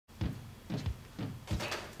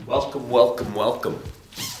Welcome, welcome, welcome.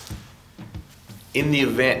 In the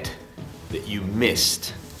event that you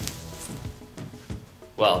missed,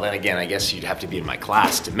 well, then again, I guess you'd have to be in my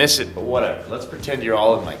class to miss it, but whatever. Let's pretend you're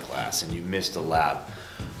all in my class and you missed a lab.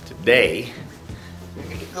 Today, we're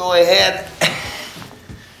gonna go ahead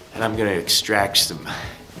and I'm gonna extract some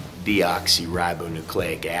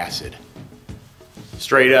deoxyribonucleic acid.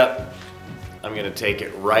 Straight up, I'm gonna take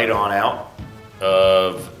it right on out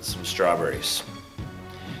of some strawberries.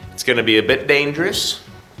 It's gonna be a bit dangerous,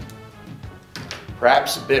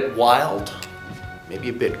 perhaps a bit wild, maybe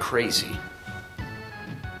a bit crazy,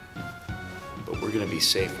 but we're gonna be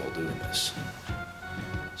safe while doing this.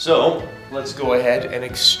 So let's go ahead and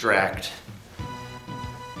extract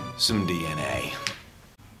some DNA.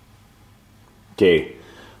 Okay,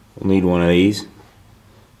 we'll need one of these,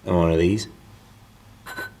 and one of these,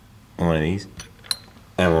 and one of these,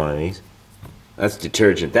 and one of these. That's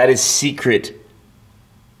detergent. That is secret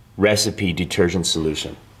recipe detergent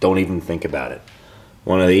solution. Don't even think about it.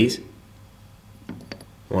 One of these.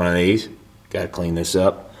 Gotta clean this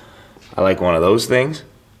up. I like one of those things.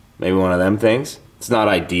 Maybe one of them things. It's not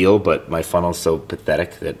ideal, but my funnel's so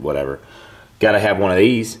pathetic that whatever. Gotta have one of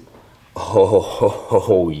these.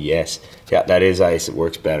 Oh, yes. Yeah, that is ice. It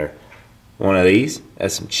works better. One of these.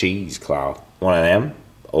 That's some cheesecloth. One of them.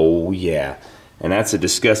 Oh, yeah. And that's a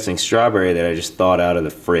disgusting strawberry that I just thawed out of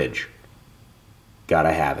the fridge.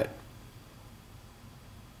 Gotta have it.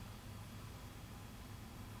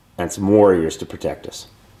 And some warriors to protect us.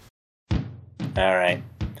 Alright.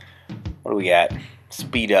 What do we got?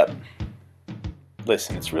 Speed up.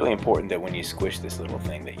 Listen, it's really important that when you squish this little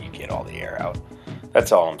thing that you get all the air out.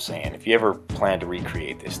 That's all I'm saying. If you ever plan to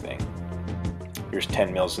recreate this thing, here's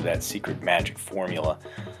 10 mils of that secret magic formula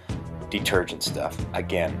detergent stuff.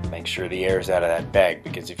 Again, make sure the air's out of that bag,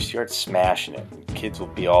 because if you start smashing it, kids will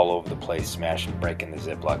be all over the place smashing, breaking the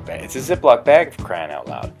Ziploc bag. It's a Ziploc bag, for crying out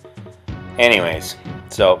loud. Anyways,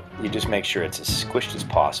 so you just make sure it's as squished as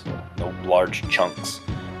possible. No large chunks,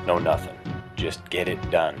 no nothing. Just get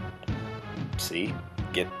it done. See?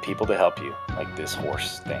 Get people to help you, like this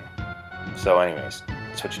horse thing. So anyways,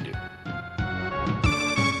 that's what you do.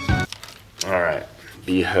 Alright,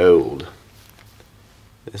 behold.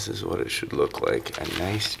 This is what it should look like. A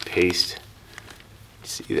nice paste.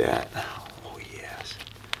 See that? Oh yes.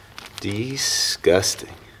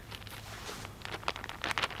 Disgusting.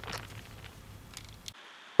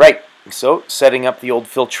 Right, so setting up the old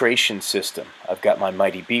filtration system. I've got my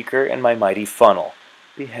mighty beaker and my mighty funnel.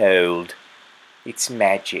 Behold, it's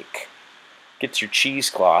magic. Get your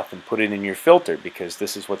cheesecloth and put it in your filter, because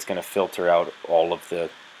this is what's going to filter out all of the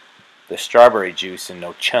strawberry juice in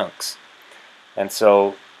no chunks. And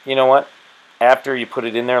so, you know what? After you put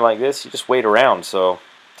it in there like this, you just wait around. So,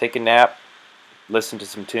 take a nap, listen to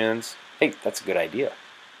some tunes. Hey, that's a good idea.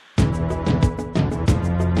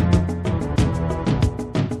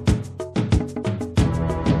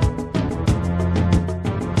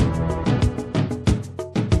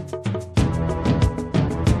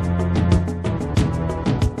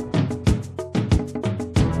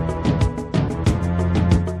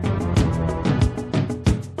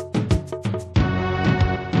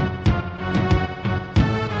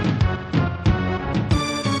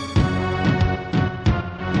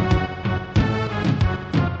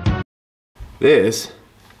 This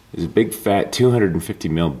is a big fat 250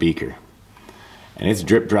 ml beaker, and it's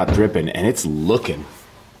drip drop dripping, and it's looking,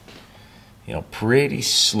 you know, pretty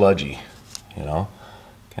sludgy, you know,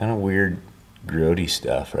 kind of weird grody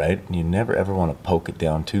stuff, right? You never ever want to poke it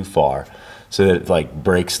down too far so that it like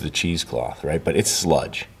breaks the cheesecloth, right? But it's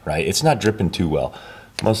sludge, right? It's not dripping too well.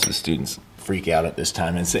 Most of the students freak out at this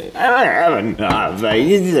time and say, I don't have enough.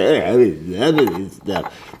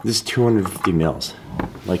 This is 250 mils.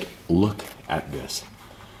 Like, look at this.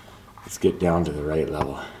 Let's get down to the right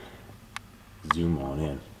level. Zoom on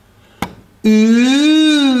in.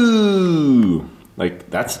 Ooh! Like,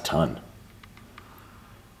 that's a ton.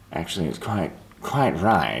 Actually, it's quite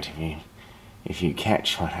right. If you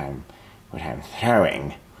catch what I'm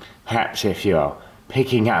throwing. Perhaps if you're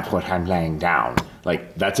picking up what I'm laying down.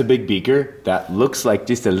 Like, that's a big beaker. That looks like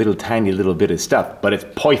just a little tiny little bit of stuff, but it's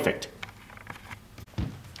perfect.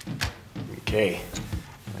 Okay.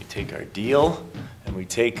 Take our deal, and we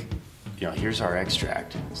take, you know, here's our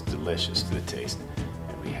extract. It's delicious to the taste.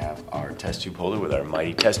 And we have our test tube holder with our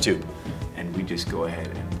mighty test tube. And we just go ahead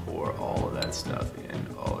and pour all of that stuff in.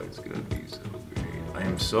 Oh, it's gonna be so great. I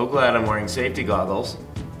am so glad I'm wearing safety goggles,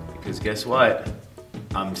 because guess what?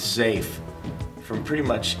 I'm safe from pretty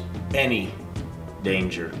much any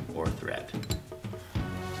danger or threat.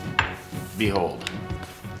 Behold,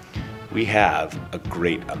 we have a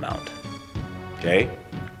great amount, okay?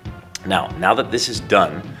 Now that this is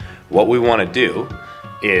done, what we want to do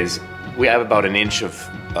is we have about an inch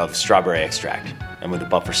of strawberry extract and with a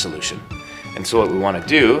buffer solution. And so what we want to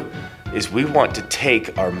do is we want to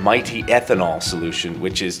take our mighty ethanol solution,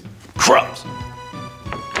 which is crumbs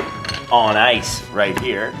on ice right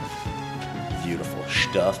here. Beautiful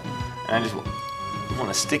stuff. And I just want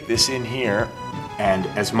to stick this in here, and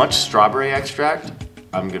as much strawberry extract,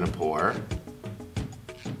 I'm going to pour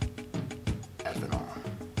ethanol.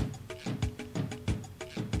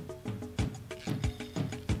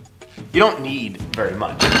 You don't need very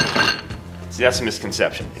much. See, that's a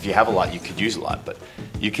misconception. If you have a lot, you could use a lot, but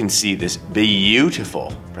you can see this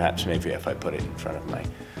beautiful, perhaps maybe if I put it in front of my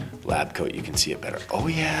lab coat, you can see it better. Oh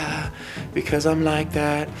yeah, because I'm like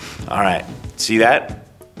that. All right, see that?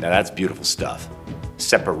 Now that's beautiful stuff.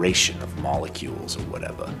 Separation of molecules or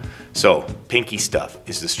whatever. So, pinky stuff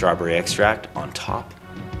is the strawberry extract, on top,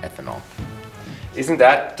 ethanol. Isn't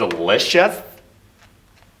that delicious?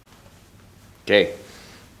 Okay,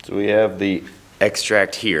 so we have the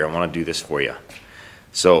extract here. I want to do this for you.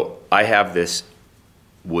 So I have this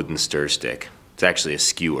wooden stir stick. It's actually a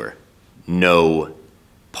skewer. No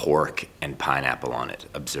pork and pineapple on it,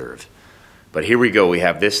 observe. But here we go, we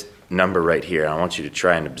have this number right here. I want you to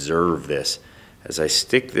try and observe this. As I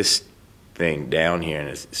stick this thing down here, and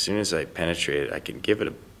as soon as I penetrate it, I can give it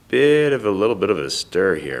a little bit of a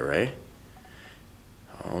stir here, right?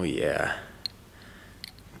 Oh yeah.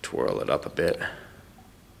 Twirl it up a bit.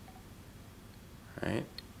 Right?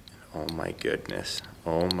 Oh my goodness.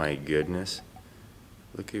 Oh my goodness.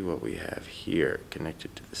 Look at what we have here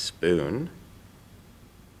connected to the spoon.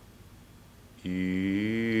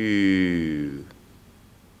 Ew.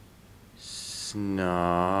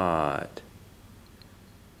 Snot.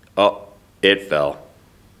 Oh, it fell.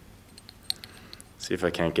 See if I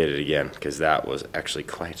can't get it again, because that was actually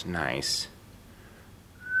quite nice.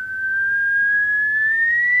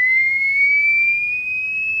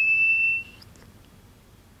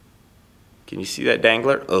 Can you see that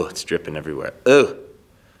dangler? Oh, it's dripping everywhere. Oh.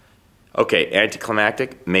 Okay,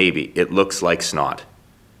 anticlimactic? Maybe. It looks like snot.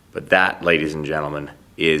 But that, ladies and gentlemen,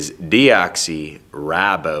 is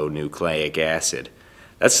deoxyribonucleic acid.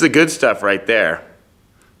 That's the good stuff right there.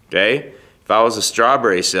 Okay? If I was a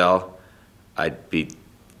strawberry cell, I'd be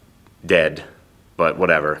dead. But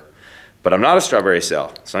whatever. But I'm not a strawberry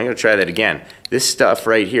cell, so I'm going to try that again. This stuff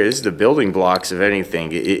right here, this is the building blocks of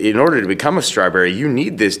anything. In order to become a strawberry, you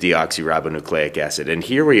need this deoxyribonucleic acid. And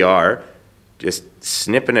here we are, just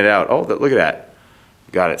snipping it out. Oh, look at that.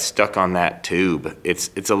 Got it stuck on that tube.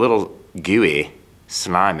 It's a little gooey,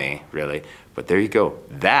 slimy, really. But there you go.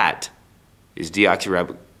 That is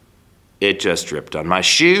deoxyribonucleic. It just dripped on my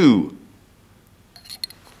shoe.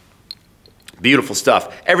 Beautiful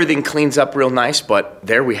stuff. Everything cleans up real nice, but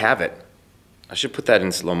there we have it. I should put that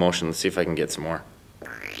in slow motion. Let's see if I can get some more.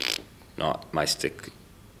 No, my stick.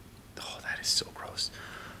 Oh, that is so gross.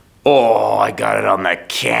 Oh, I got it on the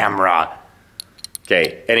camera.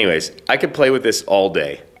 Okay, anyways, I could play with this all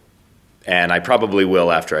day. And I probably will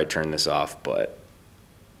after I turn this off, but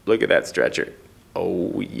look at that stretcher.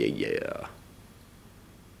 Oh, yeah.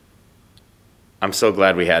 I'm so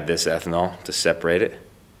glad we had this ethanol to separate it.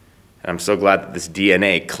 And I'm so glad that this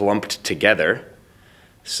DNA clumped together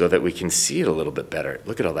so that we can see it a little bit better.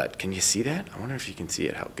 Look at all that. Can you see that? I wonder if you can see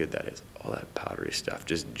it, how good that is. All that powdery stuff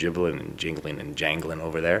just jibbling and jingling and jangling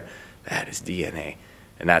over there. That is DNA.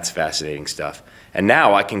 And that's fascinating stuff. And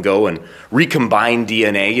now I can go and recombine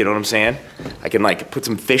DNA, you know what I'm saying? I can like put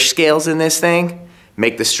some fish scales in this thing,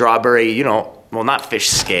 make the strawberry, you know, well, not fish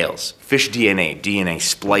scales, fish DNA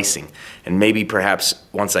splicing. And maybe perhaps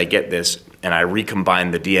once I get this and I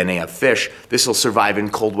recombine the DNA of fish, this will survive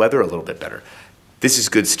in cold weather a little bit better. This is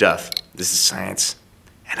good stuff. This is science.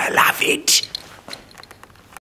 And I love it.